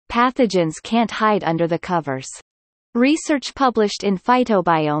Pathogens can't hide under the covers. Research published in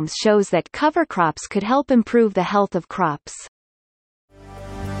Phytobiomes shows that cover crops could help improve the health of crops.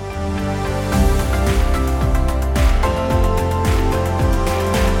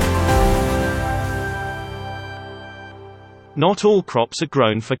 Not all crops are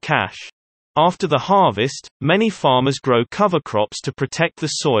grown for cash. After the harvest, many farmers grow cover crops to protect the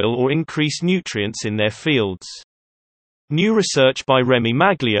soil or increase nutrients in their fields. New research by Remy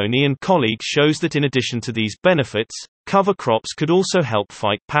Maglione and colleagues shows that in addition to these benefits, cover crops could also help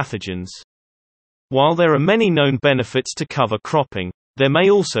fight pathogens. While there are many known benefits to cover cropping, there may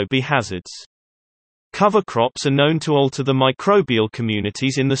also be hazards. Cover crops are known to alter the microbial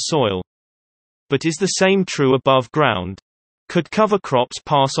communities in the soil. But is the same true above ground? Could cover crops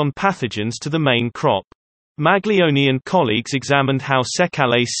pass on pathogens to the main crop? Maglione and colleagues examined how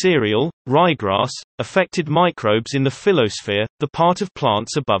secale cereal, ryegrass, affected microbes in the phyllosphere, the part of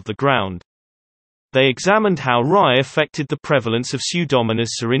plants above the ground. They examined how rye affected the prevalence of Pseudomonas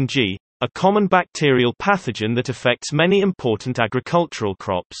syringae, a common bacterial pathogen that affects many important agricultural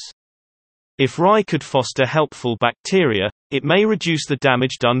crops. If rye could foster helpful bacteria, it may reduce the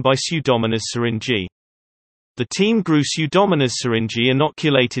damage done by Pseudomonas syringae. The team grew Pseudomonas syringae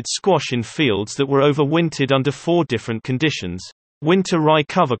inoculated squash in fields that were overwintered under 4 different conditions: winter rye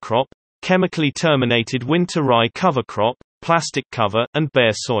cover crop, chemically terminated winter rye cover crop, plastic cover, and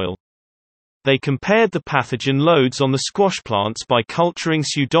bare soil. They compared the pathogen loads on the squash plants by culturing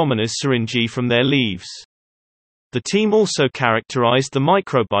Pseudomonas syringae from their leaves. The team also characterized the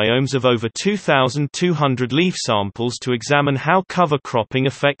microbiomes of over 2,200 leaf samples to examine how cover cropping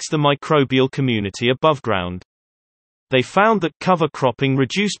affects the microbial community above ground. They found that cover cropping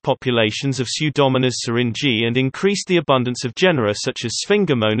reduced populations of Pseudomonas syringae and increased the abundance of genera such as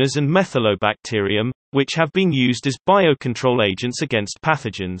Sphingomonas and Methylobacterium, which have been used as biocontrol agents against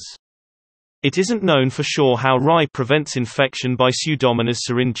pathogens. It isn't known for sure how rye prevents infection by Pseudomonas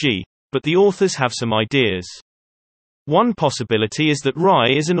syringae, but the authors have some ideas. One possibility is that rye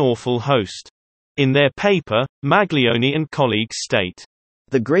is an awful host. In their paper, Maglione and colleagues state,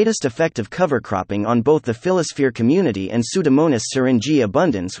 "The greatest effect of cover cropping on both the phyllosphere community and Pseudomonas syringae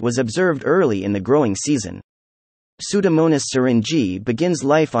abundance was observed early in the growing season. Pseudomonas syringae begins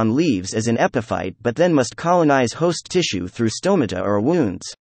life on leaves as an epiphyte but then must colonize host tissue through stomata or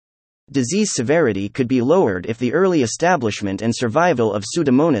wounds. Disease severity could be lowered if the early establishment and survival of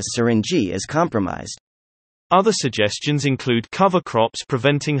Pseudomonas syringae is compromised." Other suggestions include cover crops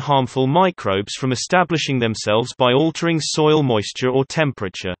preventing harmful microbes from establishing themselves by altering soil moisture or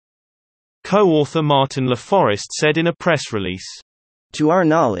temperature. Co-author Martin LaForest said in a press release, "To our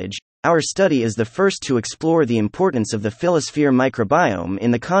knowledge, our study is the first to explore the importance of the phyllosphere microbiome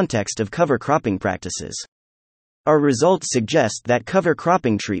in the context of cover cropping practices. Our results suggest that cover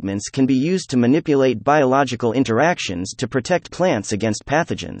cropping treatments can be used to manipulate biological interactions to protect plants against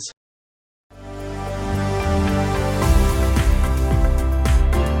pathogens."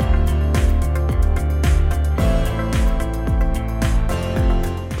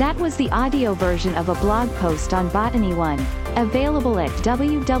 That was the audio version of a blog post on Botany One, available at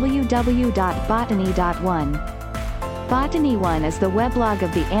www.botany.one. Botany One is the weblog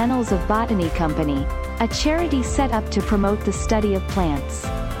of the Annals of Botany Company, a charity set up to promote the study of plants.